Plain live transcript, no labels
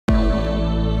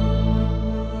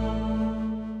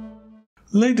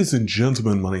Ladies and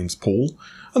gentlemen, my name's Paul,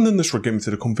 and in this Gaming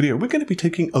Telecom video, we're going to be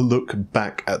taking a look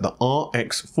back at the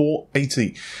RX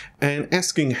 480 and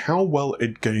asking how well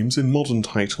it games in modern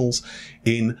titles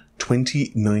in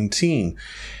 2019.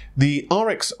 The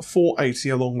RX 480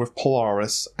 along with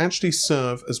Polaris actually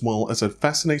serve as well as a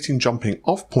fascinating jumping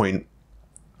off point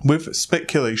with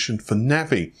speculation for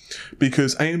Navi,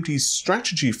 because AMD's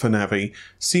strategy for Navi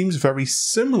seems very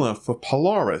similar for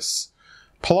Polaris.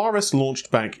 Polaris launched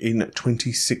back in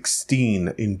 2016,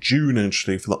 in June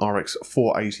actually, for the RX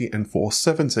 480 and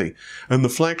 470, and the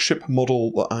flagship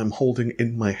model that I'm holding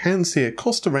in my hands here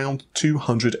cost around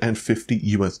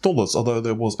 $250 although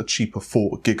there was a cheaper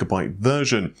 4GB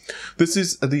version. This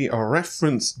is the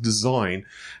reference design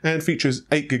and features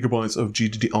 8GB of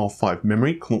GDDR5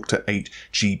 memory clocked at 8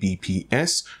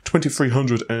 Gbps,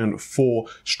 2304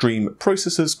 stream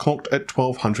processors clocked at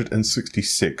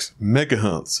 1266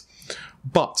 MHz.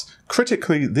 But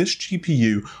critically, this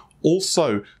GPU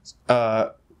also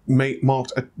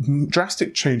marked a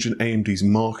drastic change in AMD's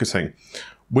marketing.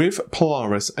 With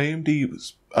Polaris,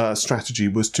 AMD's strategy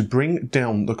was to bring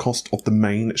down the cost of the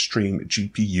mainstream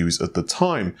GPUs at the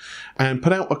time and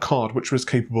put out a card which was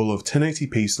capable of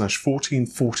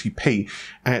 1080p/1440p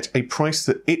at a price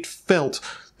that it felt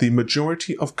the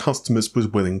majority of customers was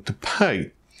willing to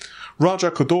pay. Raja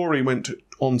Koduri went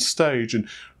on stage and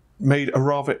made a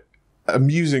rather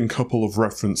amusing couple of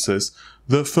references,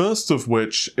 the first of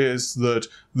which is that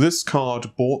this card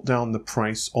brought down the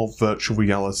price of virtual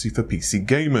reality for PC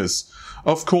gamers.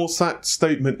 Of course, that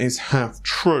statement is half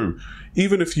true.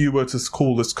 Even if you were to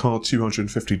call this card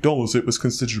 $250, it was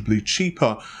considerably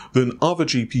cheaper than other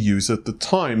GPUs at the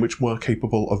time which were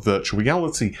capable of virtual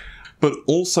reality, but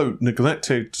also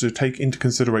neglected to take into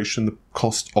consideration the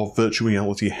cost of virtual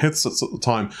reality headsets at the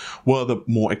time were the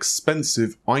more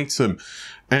expensive item,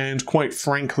 and quite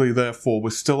frankly therefore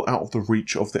was still out of the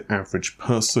reach of the average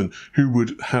person who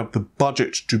would have the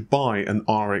budget to buy an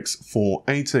RX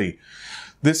 480.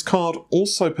 This card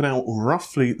also put out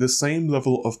roughly the same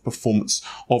level of performance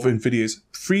of nvidia's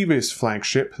previous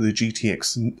flagship, the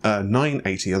GTX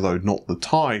 980, although not the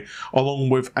Ti,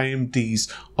 along with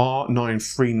AMD's R9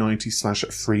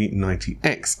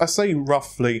 390/390X. I say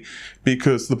roughly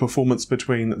because the performance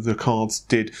between the cards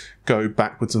did go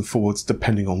backwards and forwards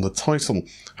depending on the title.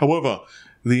 However,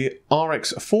 the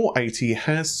RX 480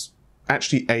 has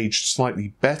actually aged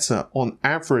slightly better on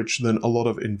average than a lot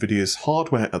of nvidia's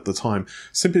hardware at the time,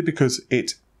 simply because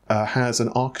it has an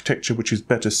architecture which is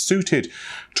better suited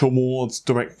towards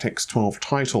DirectX 12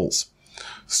 titles.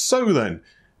 So then,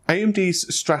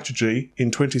 AMD's strategy in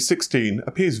 2016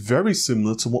 appears very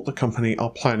similar to what the company are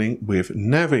planning with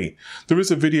Navi. There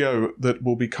is a video that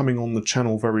will be coming on the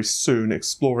channel very soon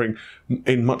exploring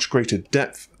in much greater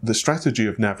depth the strategy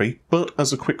of Navi, but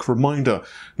as a quick reminder,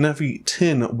 Navi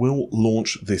 10 will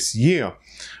launch this year.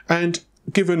 And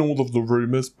given all of the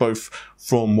rumours, both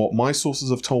from what my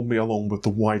sources have told me along with the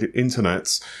wider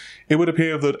internets, it would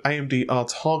appear that AMD are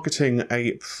targeting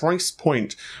a price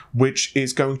point which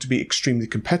is going to be extremely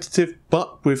competitive,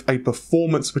 but with a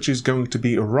performance which is going to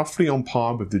be roughly on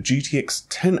par with the GTX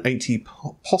 1080,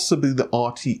 possibly the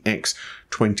RTX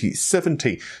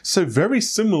 2070. So very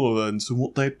similar then to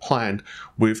what they had planned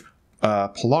with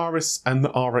Polaris and the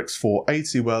RX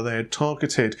 480, where they had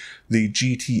targeted the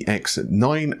GTX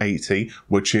 980,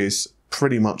 which is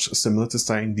pretty much similar to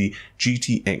saying the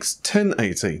GTX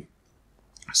 1080.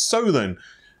 So then,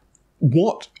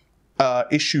 what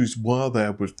issues were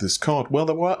there with this card? Well,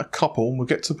 there were a couple, and we'll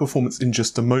get to performance in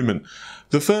just a moment.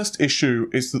 The first issue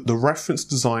is that the reference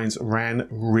designs ran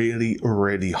really,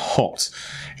 really hot.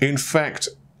 In fact,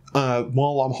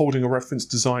 while I'm holding a reference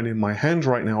design in my hand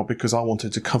right now because I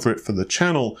wanted to cover it for the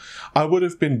channel, I would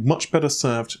have been much better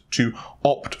served to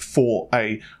opt for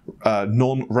a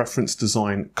non-reference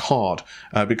design card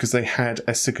because they had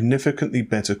a significantly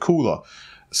better cooler.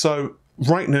 So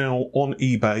right now on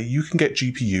eBay, you can get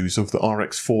GPUs of the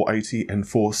RX 480 and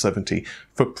 470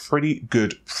 for pretty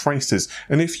good prices.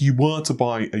 And if you were to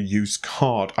buy a used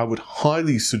card, I would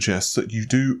highly suggest that you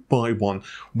do buy one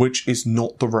which is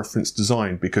not the reference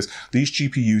design, because these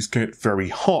GPUs get very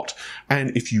hot.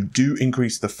 And if you do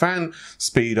increase the fan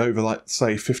speed over, let's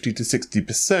say, 50 to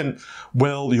 60%,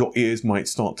 well, your ears might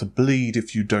start to bleed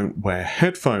if you don't wear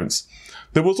headphones.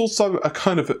 There was also a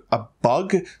kind of a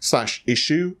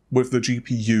bug/issue with the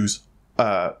GPUs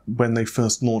when they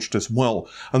first launched as well,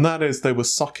 and that is they were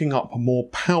sucking up more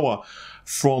power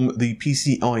from the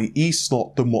PCIe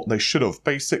slot than what they should have.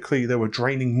 Basically, they were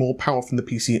draining more power from the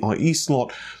PCIe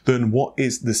slot than what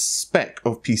is the spec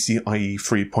of PCIe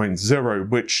 3.0,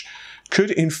 which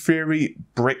could in theory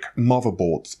brick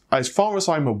motherboards. As far as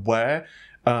I'm aware,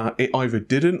 it either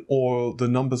didn't, or the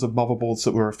numbers of motherboards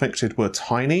that were affected were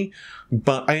tiny.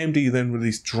 But AMD then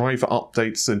released driver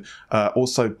updates and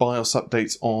also BIOS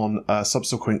updates on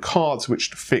subsequent cards,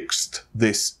 which fixed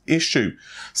this issue.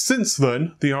 Since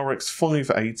then, the RX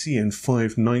 580 and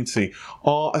 590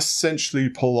 are essentially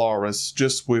Polaris,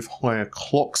 just with higher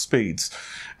clock speeds.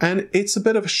 And it's a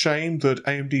bit of a shame that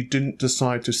AMD didn't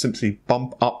decide to simply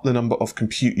bump up the number of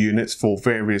compute units for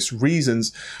various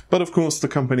reasons. But of course, the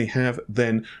company have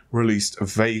then released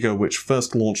Vega, which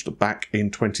first launched back in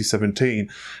 2017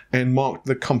 and marked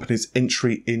the company's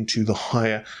entry into the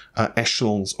higher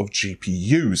echelons of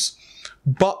GPUs.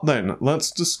 But then,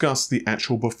 let's discuss the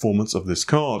actual performance of this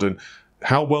card and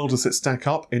how well does it stack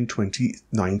up in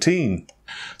 2019.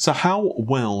 So how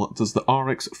well does the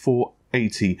RX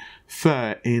 480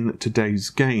 fare in today's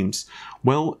games?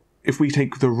 Well, if we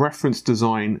take the reference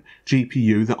design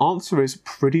GPU, the answer is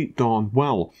pretty darn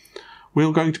well.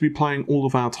 We're going to be playing all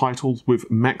of our titles with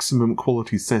maximum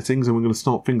quality settings, and we're going to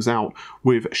start things out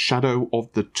with Shadow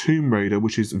of the Tomb Raider,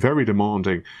 which is very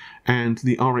demanding, and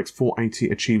the RX 480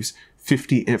 achieves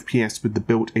 50 FPS with the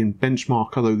built-in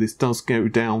benchmark, although this does go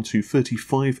down to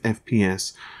 35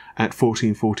 FPS at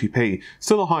 1440p.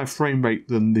 Still a higher frame rate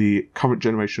than the current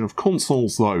generation of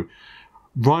consoles though.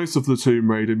 Rise of the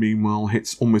Tomb Raider, meanwhile,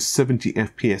 hits almost 70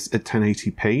 FPS at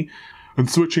 1080p. And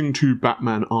switching to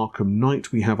Batman Arkham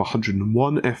Knight, we have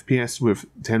 101 FPS with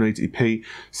 1080p,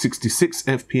 66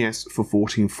 FPS for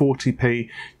 1440p.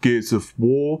 Gears of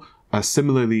War, a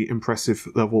similarly impressive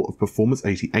level of performance,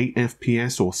 88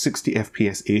 FPS or 60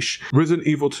 FPS-ish. Resident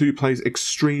Evil 2 plays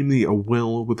extremely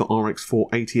well with the RX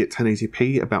 480 at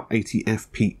 1080p, about 80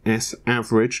 FPS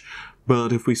average.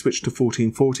 But if we switch to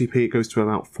 1440p, it goes to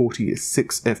about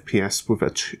 46 FPS with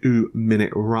a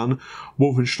 2-minute run.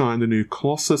 Wolfenstein the New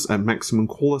Colossus at maximum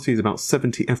quality is about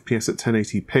 70 FPS at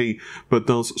 1080p, but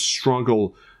does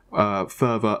struggle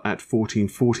further at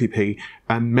 1440p.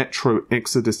 And Metro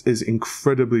Exodus is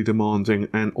incredibly demanding,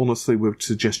 and honestly would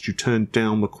suggest you turn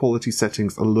down the quality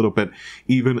settings a little bit,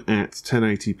 even at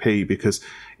 1080p, because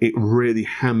it really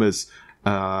hammers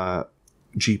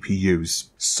GPUs.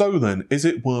 So then, is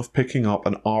it worth picking up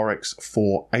an RX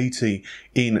 480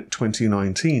 in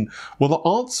 2019? Well, the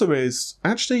answer is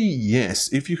actually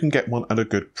yes, if you can get one at a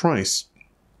good price.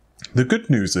 The good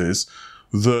news is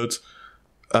that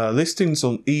listings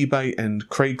on eBay and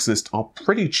Craigslist are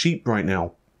pretty cheap right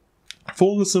now,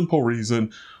 for the simple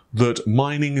reason that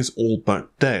mining is all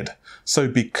but dead. So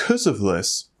because of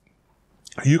this,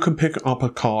 you can pick up a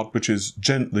card which is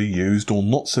gently used or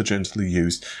not so gently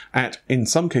used at, in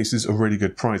some cases, a really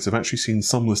good price. I've actually seen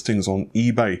some listings on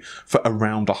eBay for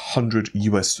around $100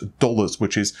 US,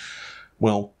 which is,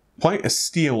 well, quite a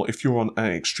steal if you're on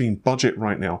an extreme budget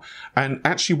right now, and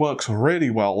actually works really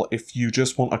well if you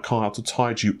just want a card to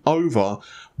tide you over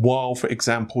while, for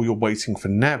example, you're waiting for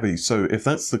Navi. So if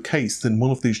that's the case, then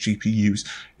one of these GPUs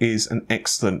is an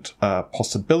excellent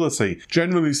possibility.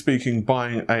 Generally speaking,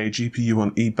 buying a GPU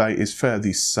on eBay is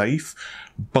fairly safe,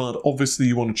 but obviously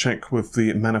you want to check with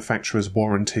the manufacturer's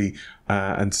warranty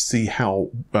and see how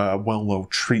well they'll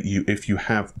treat you if you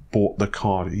have bought the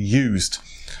card used.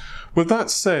 With that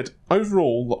said,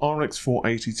 overall, the RX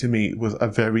 480 to me was a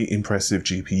very impressive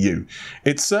GPU.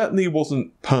 It certainly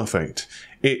wasn't perfect.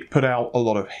 It put out a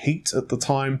lot of heat at the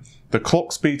time. The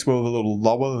clock speeds were a little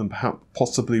lower than perhaps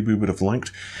possibly we would have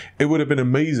liked. It would have been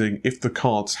amazing if the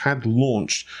cards had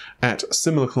launched at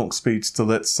similar clock speeds to,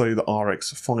 let's say, the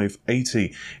RX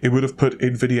 580. It would have put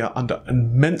nvidia under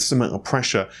an immense amount of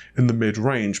pressure in the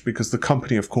mid-range, because the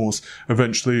company, of course,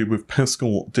 eventually with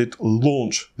Pascal did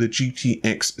launch the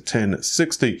GTX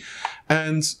 1060.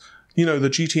 And you know, the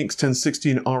GTX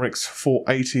 1060 and RX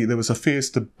 480, there was a fierce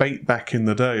debate back in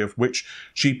the day of which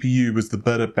GPU was the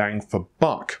better bang for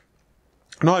buck.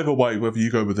 And either way, whether you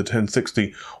go with the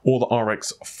 1060 or the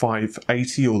RX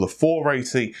 580 or the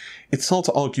 480, it's hard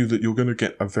to argue that you're going to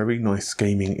get a very nice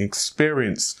gaming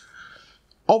experience.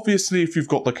 Obviously, if you've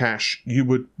got the cash, you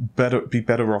would be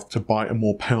better off to buy a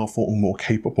more powerful and more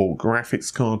capable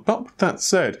graphics card. But with that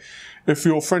said, if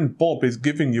your friend Bob is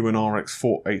giving you an RX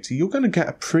 480, you're going to get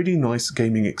a pretty nice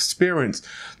gaming experience.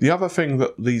 The other thing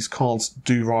that these cards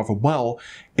do rather well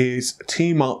is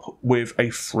team up with a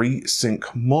FreeSync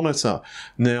monitor.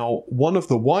 Now, one of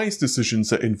the wise decisions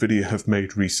that nvidia have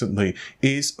made recently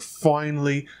is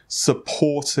finally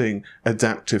supporting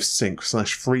adaptive sync /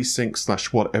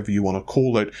 FreeSync / whatever you want to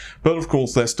call it. But of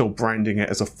course, they're still branding it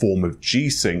as a form of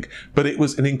G-Sync. But it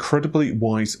was an incredibly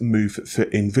wise move for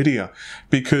nvidia,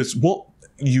 because what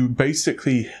you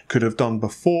basically could have done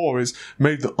before is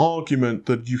made the argument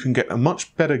that you can get a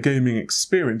much better gaming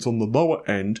experience on the lower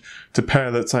end to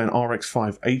pair, let's say, an RX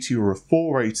 580 or a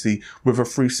 480 with a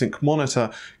FreeSync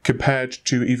monitor compared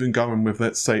to even going with,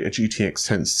 let's say, a GTX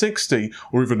 1060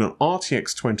 or even an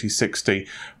RTX 2060,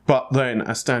 but then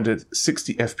a standard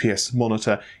 60 FPS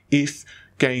monitor if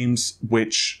games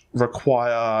which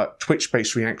require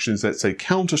Twitch-based reactions, let's say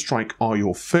Counter-Strike, are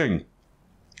your thing.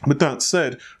 With that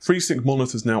said, FreeSync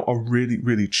monitors now are really,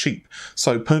 really cheap.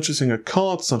 So purchasing a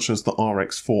card such as the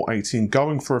RX 480 and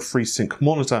going for a FreeSync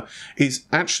monitor is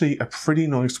actually a pretty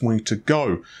nice way to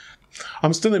go.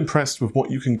 I'm still impressed with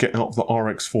what you can get out of the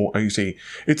RX 480.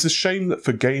 It's a shame that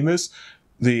for gamers,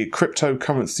 the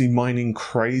cryptocurrency mining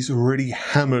craze really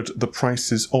hammered the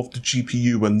prices of the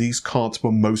GPU when these cards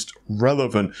were most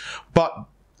relevant. But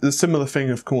the similar thing,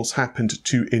 of course, happened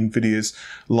to nvidia's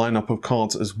lineup of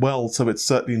cards as well, so it's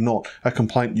certainly not a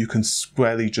complaint you can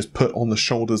squarely just put on the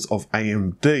shoulders of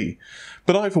AMD.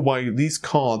 But either way, these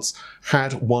cards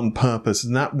had one purpose,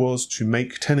 and that was to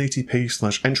make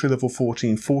 1080p / entry-level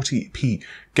 1440p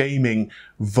gaming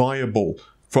viable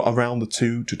for around the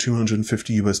 $200 to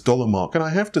 $250 mark. And I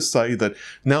have to say that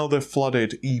now they've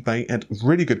flooded eBay at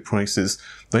really good prices,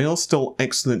 they are still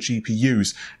excellent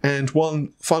GPUs. And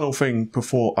one final thing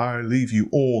before I leave you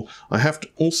all, I have to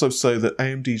also say that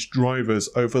AMD's drivers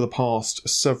over the past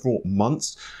several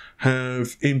months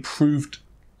have improved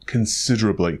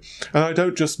considerably. And I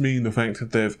don't just mean the fact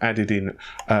that they've added in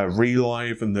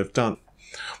Relive and they've done.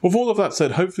 With all of that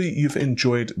said, hopefully you've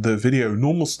enjoyed the video.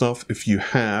 Normal stuff, if you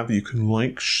have, you can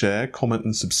like, share, comment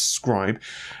and subscribe.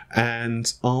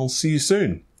 And I'll see you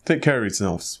soon. Take care of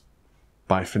yourselves.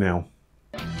 Bye for now.